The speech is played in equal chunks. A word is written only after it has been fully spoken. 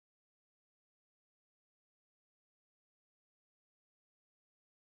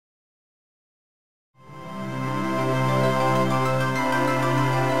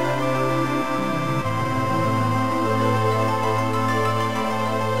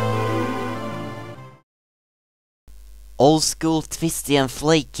Old school Twisty and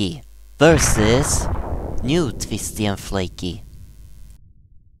Flaky versus new Twisty and Flaky.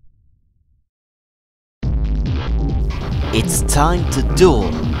 It's time to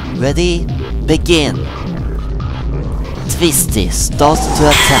duel. Ready? Begin! Twisty starts to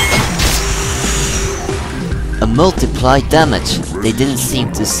attack. A multiplied damage. They didn't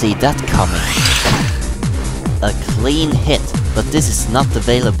seem to see that coming. A clean hit, but this is not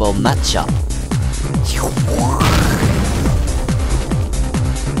available matchup.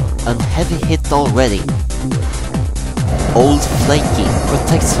 A heavy hit already. Old Flaky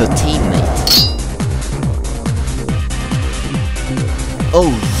protects her teammate.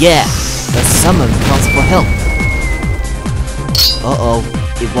 Oh yeah! The summon comes for help. Uh-oh,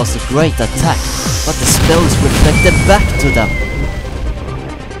 it was a great attack, but the spells reflected back to them.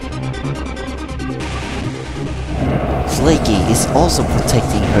 Flaky is also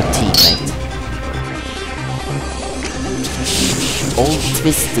protecting her teammate. Old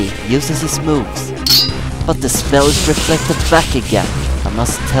Twisty uses his moves, but the spell is reflected back again. I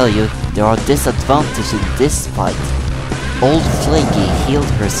must tell you, there are disadvantages in this fight. Old Flaky healed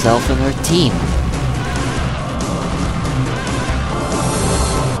herself and her team.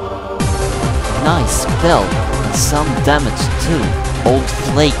 Nice spell, and some damage too. Old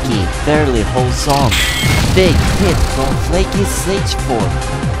Flaky barely holds on. Big hit from Flaky's Sage form.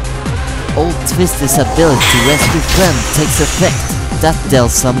 Old Twisty's ability to rescue friend takes effect. That dealt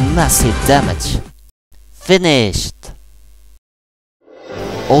some massive damage. Finished!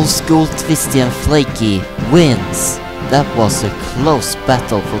 Old school Twisty and Flaky wins. That was a close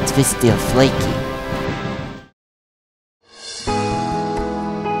battle for Twisty and Flaky.